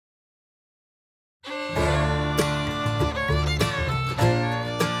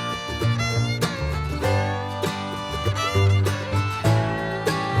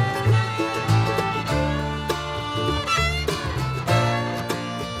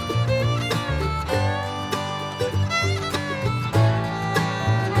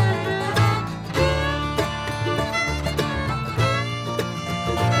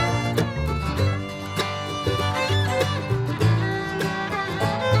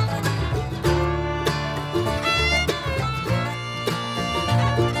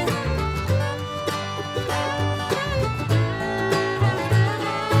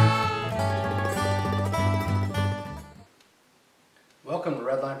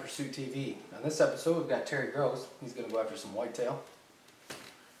Pursuit TV. On this episode, we've got Terry Gross. He's going to go after some whitetail.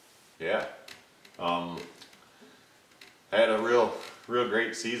 Yeah. Had a real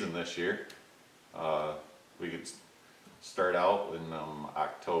great season this year. We could start out in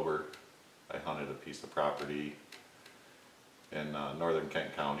October. I hunted a piece of property in northern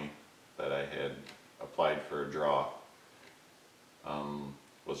Kent County that I had applied for a draw.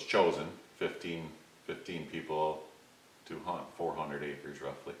 Was chosen, 15 people to hunt 400 acres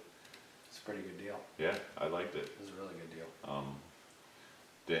roughly. It's a pretty good deal. Yeah, I liked it. It was a really good deal.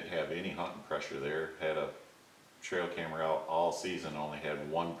 Didn't have any hunting pressure there. Had a trail camera out all season, only had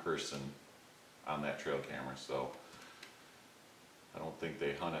one person on that trail camera, so I don't think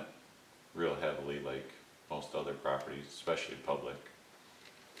they hunt it real heavily like most other properties, especially public.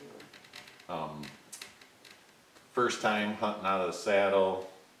 First time hunting out of the saddle.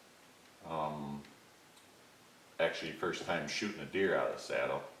 Actually, first time shooting a deer out of the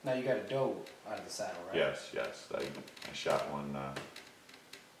saddle. Now you got a doe out of the saddle, right? Yes. I shot one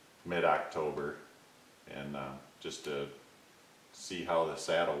mid-October, and just to see how the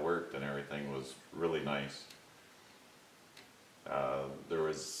saddle worked and everything was really nice. There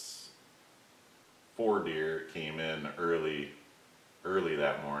was 4 deer came in early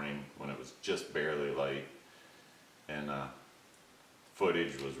that morning when it was just barely light, and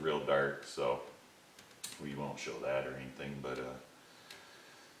footage was real dark, so we won't show that or anything. But a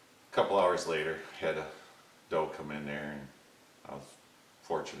couple hours later, had a doe come in there, and I was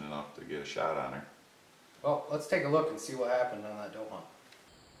fortunate enough to get a shot on her. Well, let's take a look and see what happened on that doe hunt.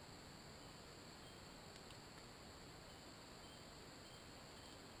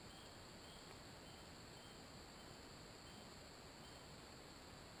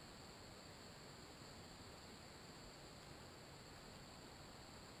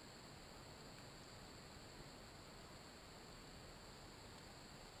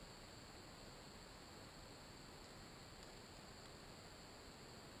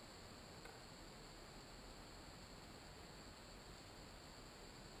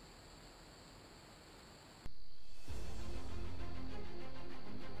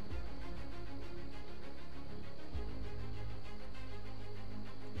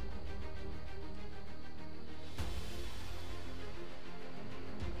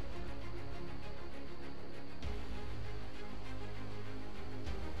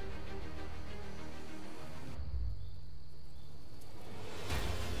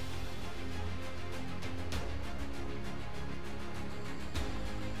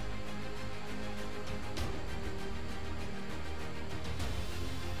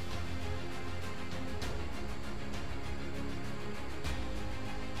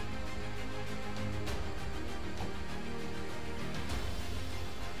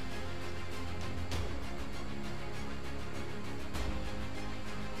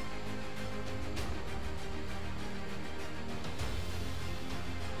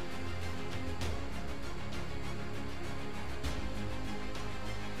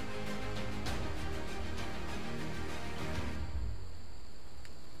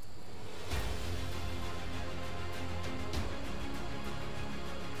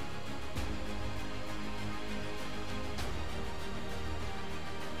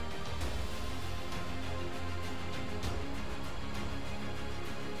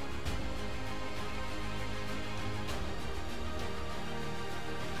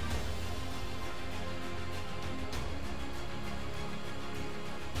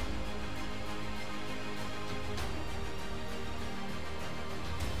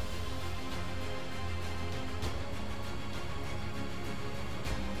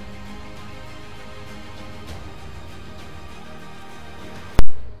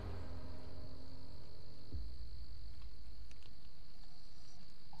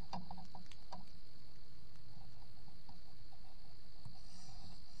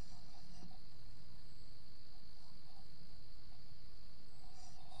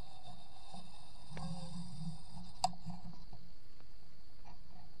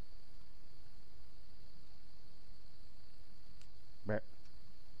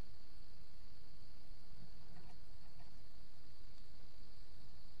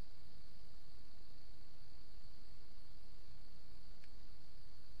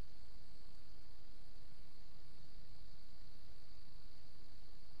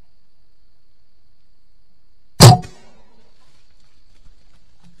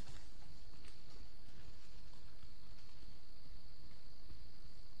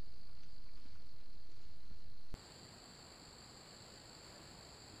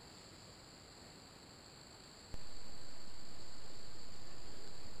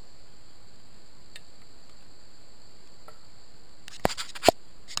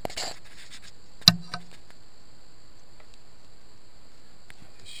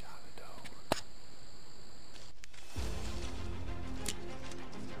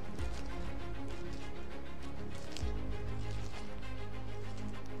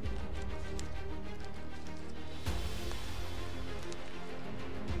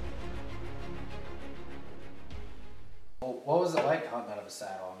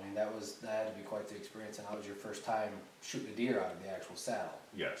 first time shooting a deer out of the actual saddle.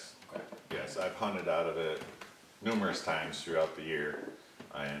 Yes. Okay. Yes, I've hunted out of it numerous times throughout the year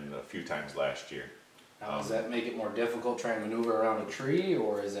and a few times last year. Now, does that make it more difficult trying to maneuver around a tree,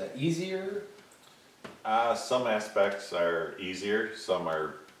 or is that easier? Some aspects are easier, some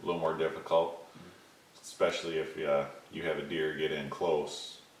are a little more difficult, especially if you have a deer get in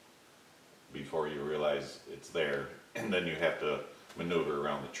close before you realize it's there, and then you have to maneuver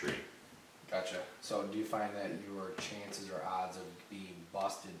around the tree. Gotcha. So do you find that your chances or odds of being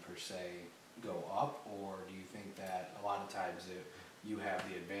busted per se go up, or do you think that a lot of times you have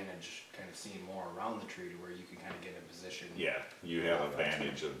the advantage kind of seeing more around the tree to where you can kind of get in position? Yeah, you have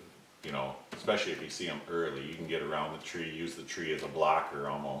advantage of, you know, especially if you see them early, you can get around the tree, use the tree as a blocker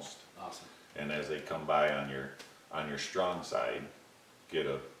almost. Awesome. And as they come by on your strong side, get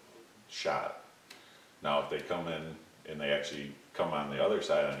a shot. Now if they come in and they actually come on the other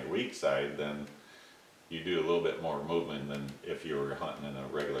side, on your weak side, then you do a little bit more movement than if you were hunting in a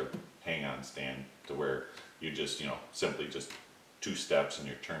regular hang-on stand, to where you just, you know, simply just 2 steps and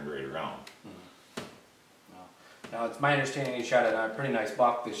you're turned right around. Mm-hmm. Now it's my understanding you shot a pretty nice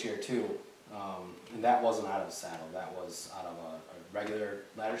buck this year too, and that wasn't out of a saddle, that was out of a regular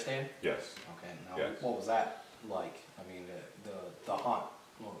ladder stand? Yes. Okay, now Yes. what was that like? I mean, the hunt,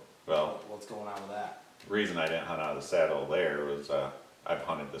 what's going on with that? The reason I didn't hunt out of the saddle there was I've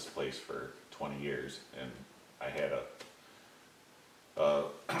hunted this place for 20 years, and I had a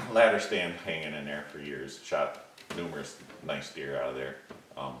ladder stand hanging in there for years, shot numerous nice deer out of there.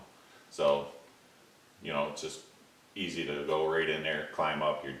 So, you know, it's just easy to go right in there, climb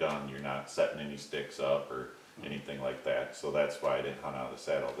up, you're done, you're not setting any sticks up or anything like that. So that's why I didn't hunt out of the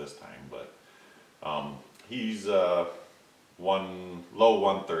saddle this time. But he's low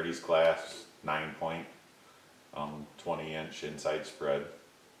 130s class, 9-point, 20-inch inside spread.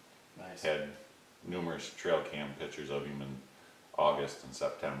 Nice. Had numerous trail cam pictures of him in August and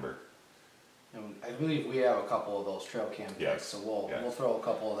September. And I believe we have a couple of those trail cam pics, Yes. so we'll throw a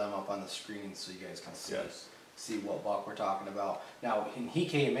couple of them up on the screen so you guys can see Yes. see what buck we're talking about. Now, when he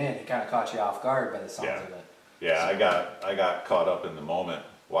came in, he kind of caught you off guard by the sounds Yeah. of it. Yeah, I got caught up in the moment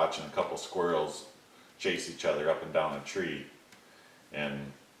watching a couple squirrels chase each other up and down a tree,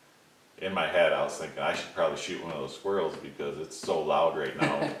 and in my head I was thinking I should probably shoot one of those squirrels because it's so loud right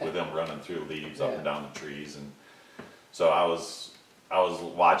now with them running through leaves up and down the trees. And so I was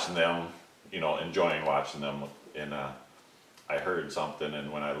watching them, you know, enjoying watching them, and I heard something,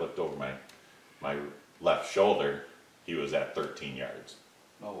 and when I looked over my left shoulder, he was at 13 yards.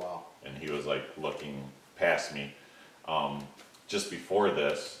 Oh wow. And he was like looking past me. Just before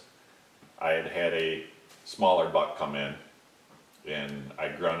this, I had a smaller buck come in, and I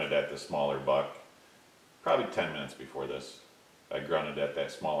grunted at the smaller buck. Probably 10 minutes before this, I grunted at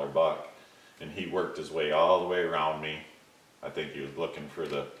that smaller buck, and he worked his way all the way around me. I think he was looking for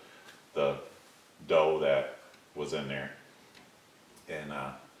the doe that was in there. And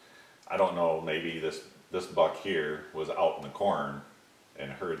I don't know, maybe this buck here was out in the corn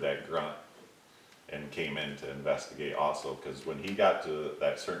and heard that grunt and came in to investigate also, because when he got to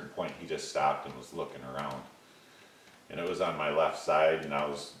that certain point, he just stopped and was looking around. And it was on my left side, and I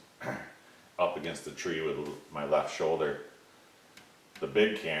was up against the tree with my left shoulder. The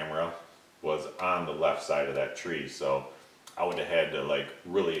big camera was on the left side of that tree, so I would have had to like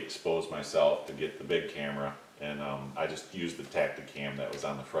really expose myself to get the big camera, and I just used the Tacticam that was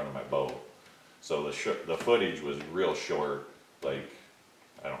on the front of my bow. So the footage was real short, like,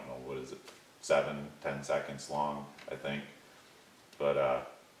 I don't know, what is it, 7-10 seconds long, I think. But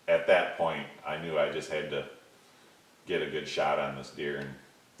at that point, I knew I just had to get a good shot on this deer and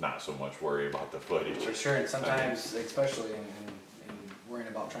not so much worry about the footage. For sure, and sometimes, especially in worrying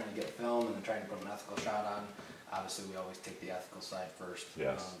about trying to get film and then trying to put an ethical shot on, obviously we always take the ethical side first.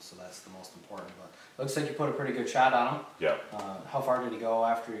 Yes. So that's the most important. But looks like you put a pretty good shot on him. Yep. How far did he go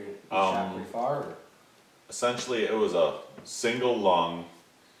after you shot pretty far? Or? Essentially, it was a single lung,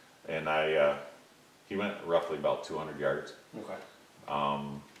 and he went roughly about 200 yards. Okay.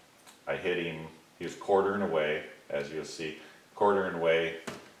 I hit him, he was quartering away, as you'll see, quartering away.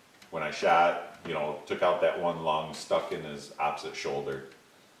 When I shot, you know, took out that one lung, stuck in his opposite shoulder,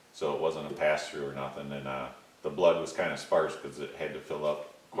 so it wasn't a pass-through or nothing, and the blood was kind of sparse because it had to fill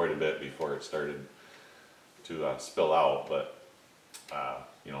up quite a bit before it started to spill out, but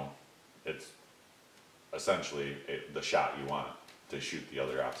you know, it's essentially the shot you want to shoot the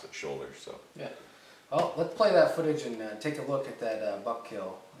other opposite shoulder. So yeah. Well, let's play that footage and take a look at that buck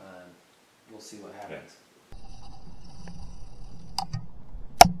kill. We'll see what happens.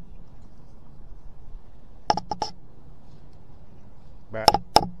 Back.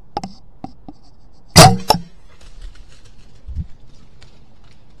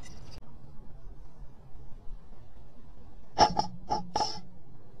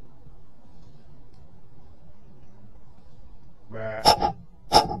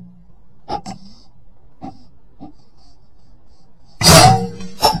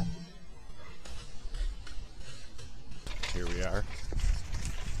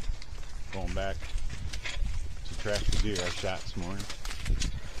 back to track the deer I shot this morning.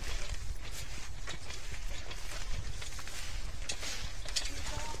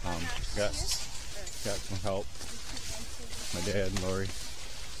 Got some help. My dad and Lori.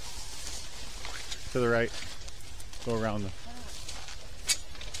 To the right. Go around the.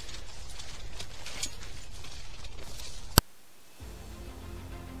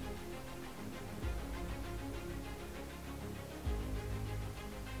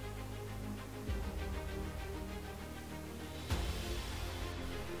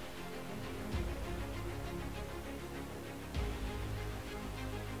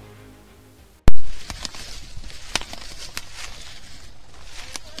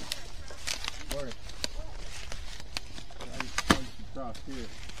 Across here.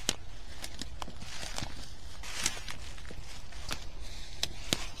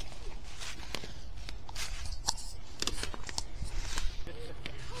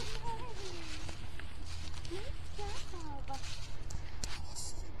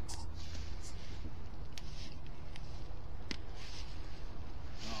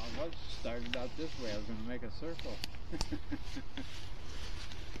 I started out this way. I was going to make a circle.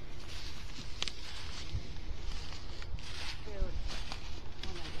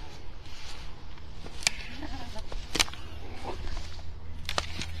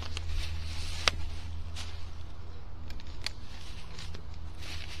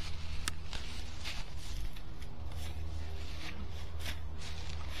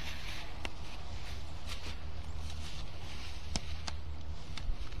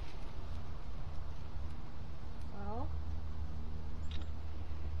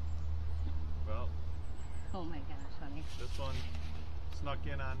 Well, Oh my gosh, honey. this one snuck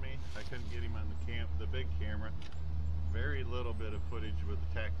in on me. I couldn't get him on the big camera. Very little bit of footage with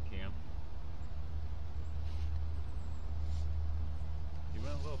the Tacticam. He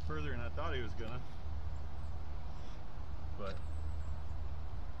went a little further than I thought he was gonna. But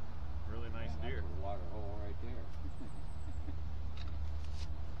really nice deer. That's a water hole right there.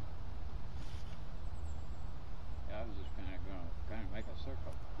 Yeah, I was just going to make a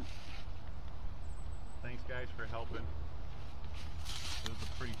circle. Thanks guys for helping. It was a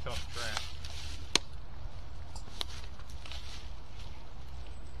pretty tough track.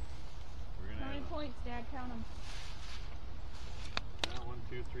 We're gonna How many have points, Dad? Count them. 1,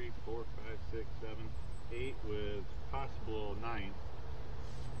 2, 3, 4, 5, 6, 7, 8 with possible 9.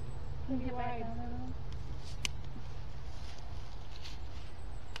 Can you get back down there, Mom?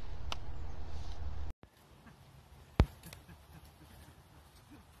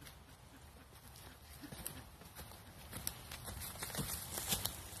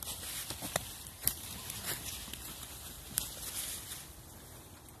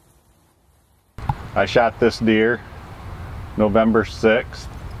 I shot this deer November 6th.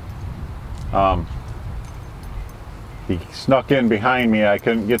 He snuck in behind me. I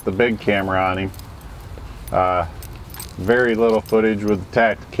couldn't get the big camera on him. Very little footage with the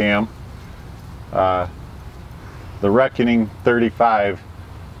Tacticam. The Reckoning 35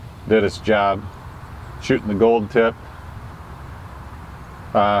 did its job, shooting the gold tip.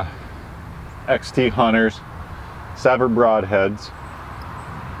 XT Hunters, severed broadheads.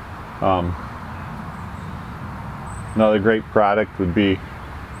 Another great product would be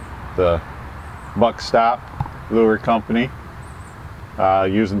the Buck Stop Lure Company.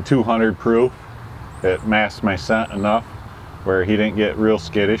 Using 200 proof, it masked my scent enough where he didn't get real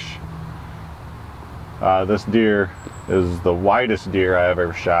skittish. This deer is the widest deer I have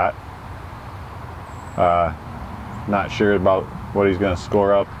ever shot. Not sure about what he's going to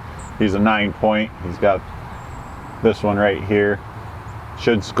score up. He's a 9-point. He's got this one right here.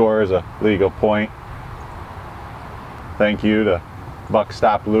 Should score as a legal point. Thank you to Buck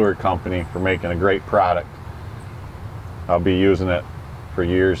Stop Lure Company for making a great product. I'll be using it for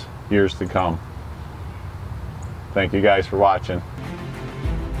years to come. Thank you guys for watching.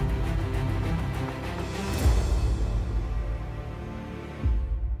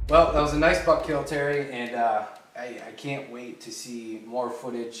 Well, that was a nice buck kill, Terry, and I can't wait to see more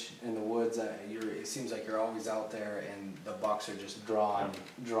footage in the woods. It seems like you're always out there, and the bucks are just drawn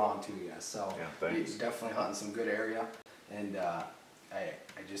to you. So Yeah, thanks. you're definitely hunting some good area, and I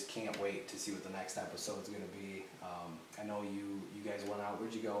just can't wait to see what the next episode's going to be. I know you guys went out.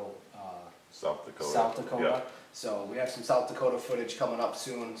 Where'd you go? South Dakota. South Dakota. Yeah. So we have some South Dakota footage coming up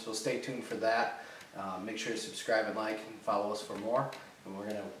soon. So stay tuned for that. Make sure to subscribe and like and follow us for more. And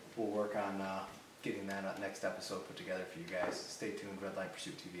we'll work on getting that next episode put together for you guys. Stay tuned. Red Light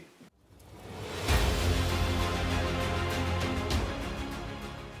Pursuit TV.